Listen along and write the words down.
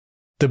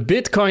The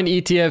Bitcoin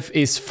ETF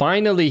is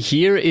finally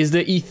here. Is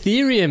the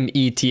Ethereum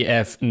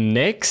ETF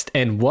next?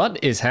 And what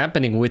is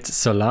happening with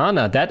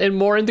Solana? That and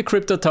more in the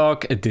Crypto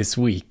Talk this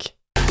week.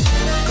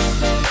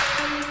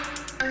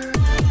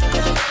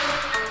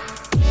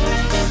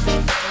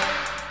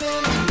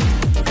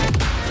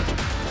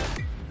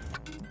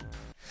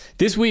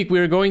 This week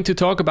we're going to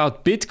talk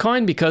about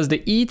Bitcoin because the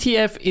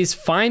ETF is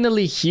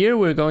finally here.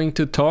 We're going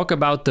to talk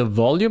about the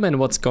volume and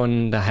what's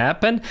going to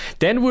happen.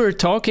 Then we're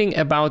talking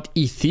about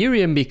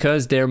Ethereum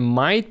because there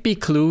might be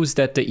clues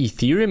that the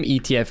Ethereum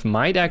ETF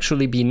might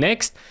actually be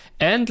next.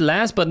 And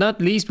last but not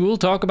least, we will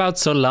talk about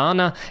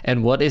Solana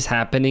and what is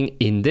happening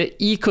in the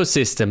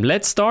ecosystem.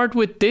 Let's start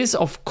with this.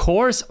 Of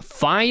course,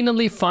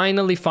 finally, we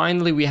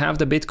have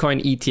the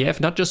Bitcoin ETF,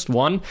 not just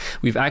one.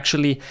 We've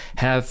actually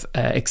have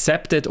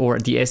accepted, or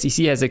the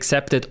SEC has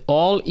accepted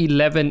all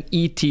 11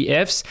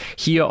 ETFs.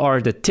 Here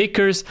are the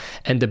tickers.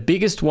 And the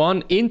biggest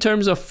one in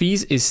terms of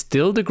fees is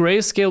still the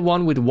Grayscale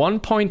one with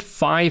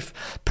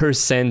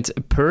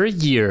 1.5% per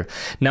year.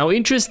 Now,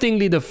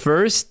 interestingly, the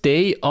first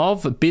day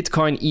of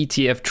Bitcoin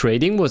ETF trading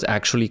was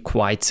actually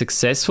quite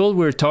successful.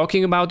 We're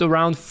talking about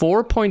around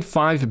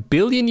 4.5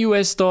 billion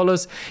US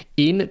dollars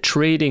in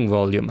trading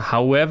volume.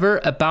 However,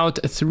 about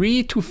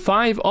 3 to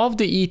 5 of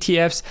the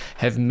ETFs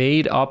have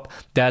made up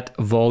that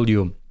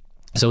volume.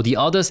 So the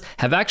others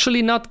have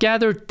actually not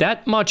gathered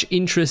that much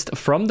interest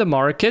from the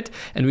market,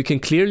 and we can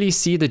clearly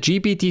see the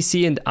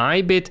GBTC and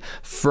IBIT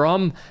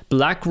from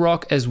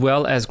BlackRock as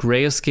well as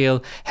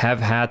Grayscale have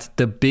had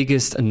the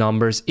biggest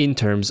numbers in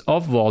terms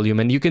of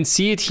volume. And you can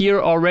see it here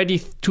already,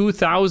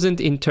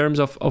 2,000 in terms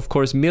of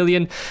course,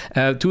 million,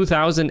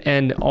 2,000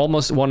 and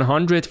almost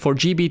 100 for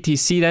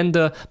GBTC. Then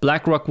the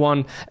BlackRock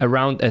one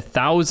around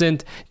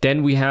 1,000.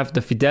 Then we have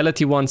the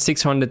Fidelity one,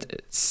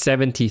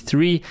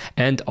 673,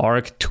 and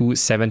ARK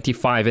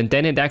 275. And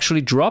then it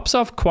actually drops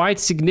off quite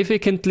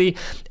significantly.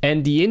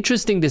 And the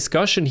interesting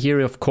discussion here,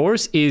 of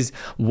course, is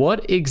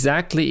what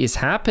exactly is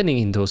happening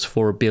in those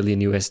 4 billion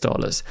US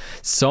dollars.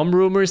 Some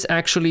rumors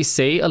actually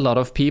say a lot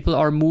of people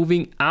are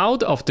moving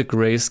out of the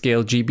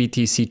Grayscale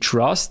GBTC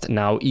Trust,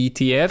 now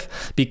ETF,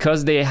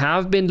 because they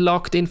have been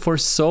locked in for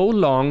so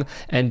long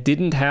and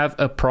didn't have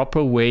a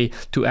proper way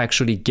to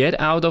actually get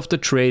out of the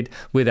trade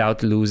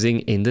without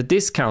losing in the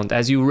discount.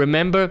 As you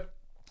remember,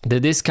 the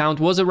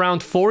discount was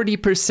around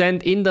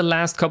 40% in the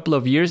last couple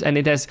of years, and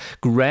it has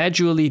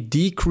gradually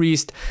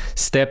decreased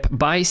step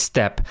by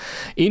step.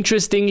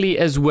 Interestingly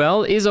as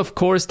well is, of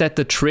course, that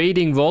the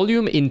trading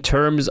volume in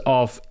terms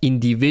of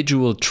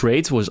individual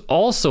trades was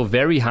also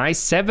very high,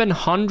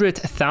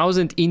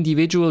 700,000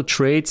 individual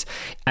trades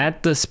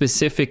at the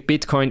specific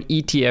Bitcoin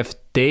ETF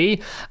day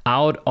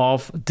out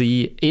of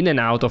the in and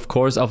out, of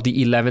course, of the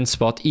 11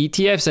 spot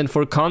ETFs. And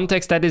for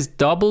context, that is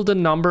double the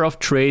number of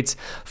trades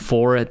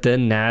for the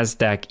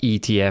Nasdaq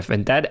ETF.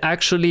 And that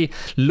actually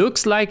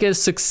looks like a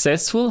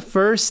successful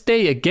first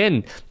day.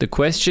 Again, the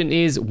question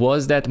is,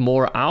 was that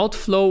more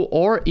outflow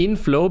or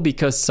inflow?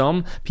 Because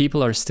some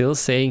people are still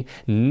saying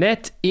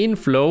net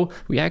inflow.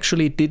 We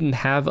actually didn't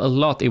have a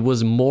lot. It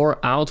was more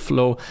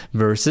outflow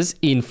versus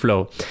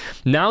inflow.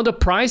 Now the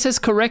price has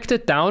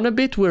corrected down a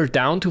bit. We're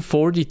down to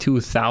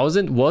 42,000.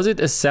 Was it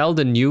a sell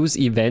the news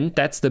event?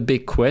 That's the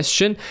big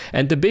question.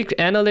 And the big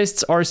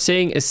analysts are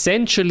saying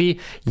essentially,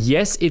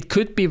 yes, it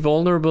could be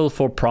vulnerable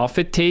for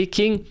profit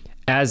taking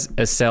as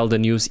a sell the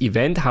news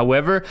event.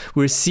 However,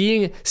 we're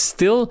seeing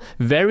still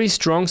very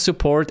strong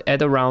support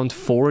at around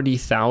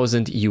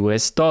 40,000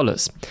 US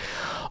dollars.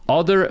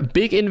 Other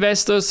big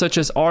investors such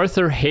as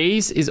Arthur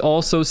Hayes is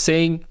also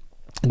saying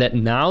that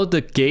now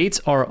the gates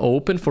are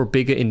open for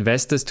bigger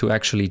investors to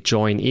actually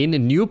join in.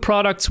 New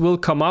products will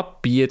come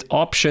up, be it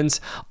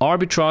options,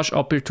 arbitrage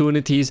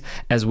opportunities,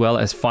 as well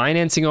as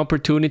financing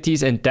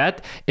opportunities. And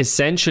that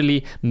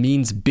essentially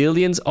means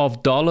billions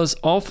of dollars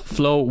of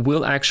flow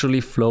will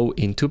actually flow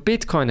into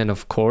Bitcoin. And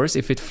of course,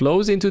 if it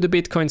flows into the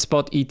Bitcoin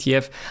spot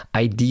ETF,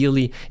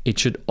 ideally, it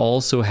should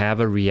also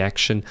have a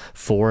reaction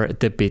for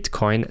the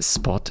Bitcoin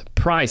spot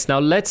price. Now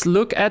let's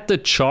look at the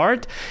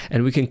chart,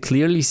 and we can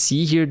clearly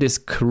see here this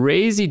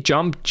crazy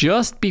jump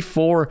just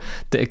before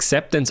the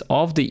acceptance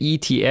of the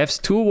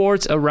ETFs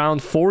towards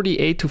around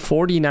 48 to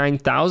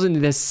 49,000.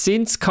 It has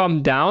since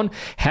come down,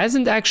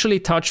 hasn't actually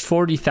touched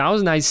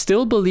 40,000. I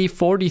still believe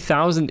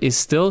 40,000 is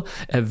still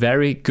a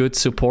very good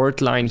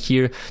support line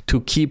here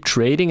to keep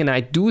trading, and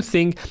I do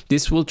think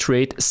this will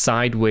trade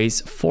sideways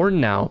for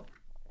now.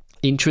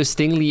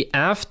 Interestingly,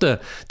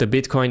 after the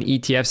Bitcoin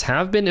ETFs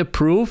have been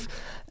approved,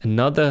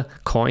 another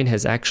coin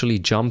has actually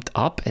jumped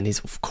up, and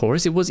of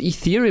course it was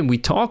Ethereum. We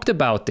talked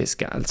about this,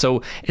 guys.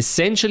 So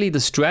essentially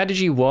the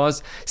strategy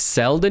was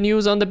sell the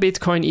news on the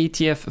Bitcoin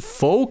ETF,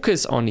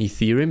 focus on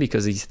Ethereum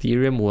because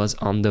Ethereum was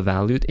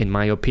undervalued in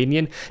my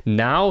opinion.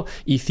 Now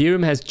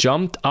Ethereum has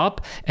jumped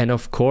up, and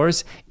of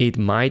course it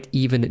might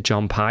even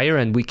jump higher,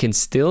 and we can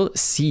still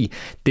see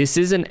this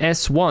is an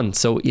S1.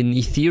 So an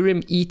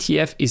Ethereum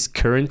ETF is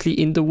currently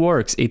in the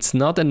works. It's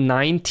not a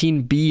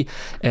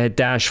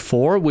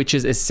 19B-4, which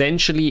is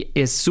essentially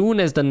actually, as soon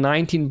as the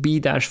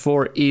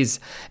 19B-4 is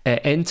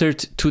entered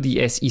to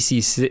the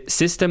SEC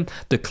system,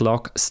 the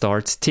clock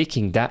starts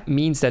ticking. That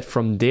means that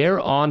from there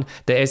on,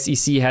 the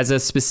SEC has a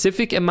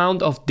specific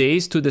amount of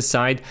days to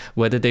decide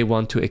whether they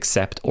want to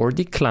accept or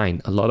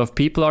decline. A lot of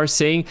people are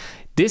saying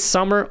this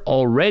summer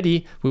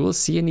already we will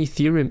see an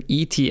Ethereum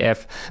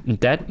ETF.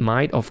 That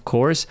might, of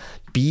course,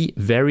 be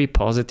very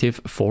positive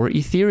for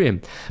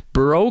Ethereum.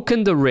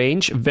 Broken the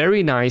range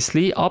very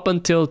nicely up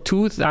until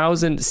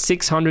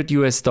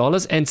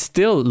 $2,600 and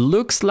still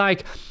looks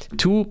like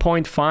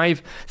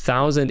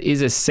 2,500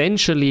 is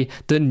essentially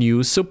the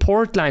new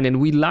support line, and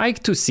we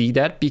like to see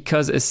that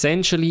because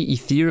essentially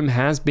Ethereum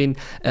has been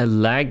a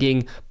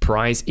lagging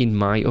price in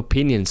my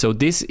opinion. So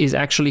this is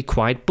actually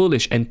quite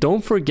bullish. And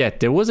don't forget,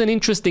 there was an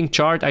interesting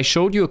chart I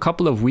showed you a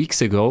couple of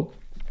weeks ago,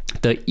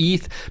 the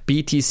ETH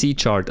BTC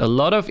chart. A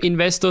lot of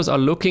investors are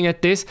looking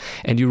at this,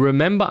 and you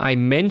remember I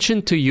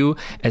mentioned to you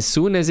as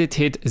soon as it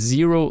hit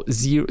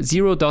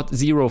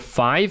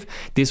 0.05,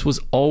 this was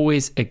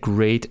always a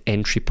great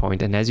entry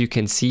point. And as you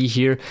can see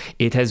here,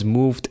 it has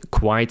moved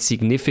quite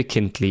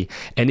significantly,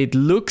 and it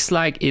looks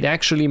like it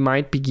actually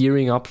might be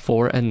gearing up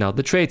for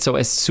another trade. So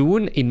as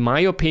soon, in my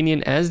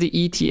opinion, as the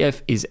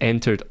ETF is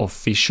entered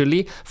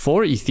officially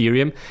for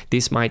Ethereum,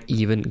 this might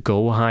even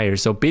go higher.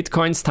 So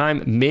Bitcoin's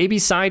time maybe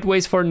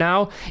sideways for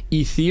now,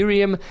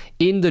 Ethereum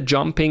in the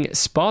jumping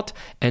spot,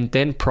 and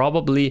then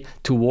probably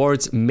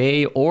towards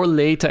May or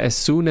later, as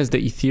soon as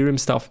the Ethereum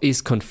stuff is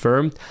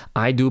confirmed,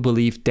 I do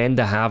believe then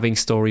the halving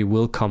story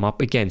will come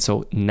up again.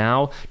 So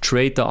now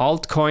trade the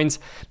altcoins,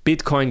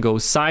 Bitcoin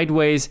goes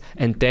sideways,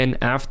 and then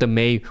after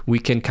May we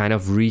can kind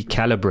of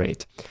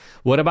recalibrate.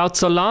 What about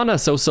Solana?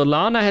 So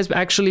Solana has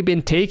actually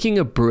been taking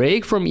a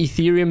break from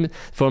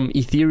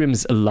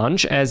Ethereum's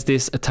lunch, as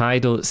this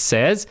title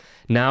says.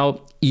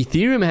 Now,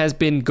 Ethereum has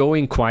been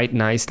going quite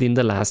nicely in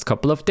the last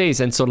couple of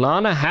days, and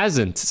Solana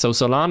hasn't. So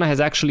Solana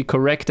has actually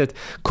corrected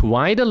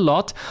quite a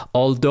lot,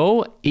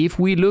 although if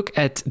we look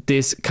at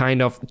this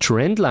kind of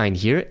trend line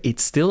here,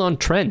 it's still on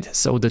trend.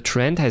 So the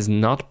trend has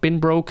not been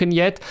broken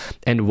yet,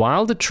 and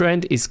while the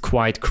trend is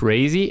quite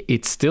crazy,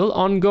 it's still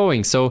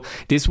ongoing. So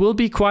this will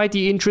be quite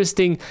the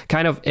interesting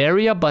kind of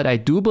area, but I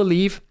do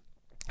believe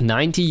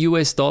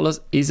 $90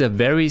 is a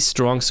very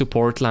strong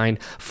support line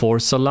for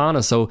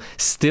Solana. So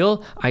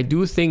still, I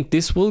do think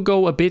this will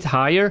go a bit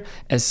higher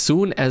as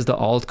soon as the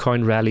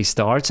altcoin rally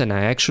starts. And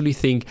I actually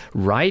think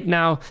right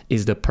now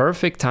is the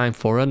perfect time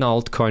for an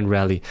altcoin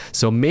rally.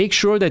 So make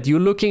sure that you're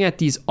looking at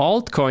these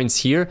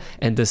altcoins here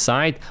and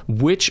decide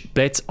which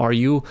bets are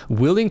you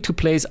willing to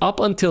place up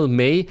until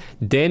May.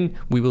 Then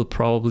we will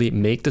probably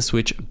make the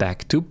switch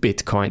back to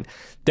Bitcoin.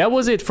 That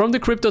was it from the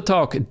Crypto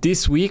Talk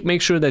this week.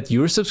 Make sure that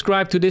you're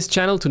subscribed to this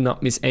channel to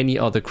not miss any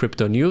other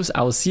crypto news.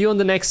 I will see you on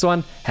the next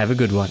one. Have a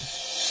good one.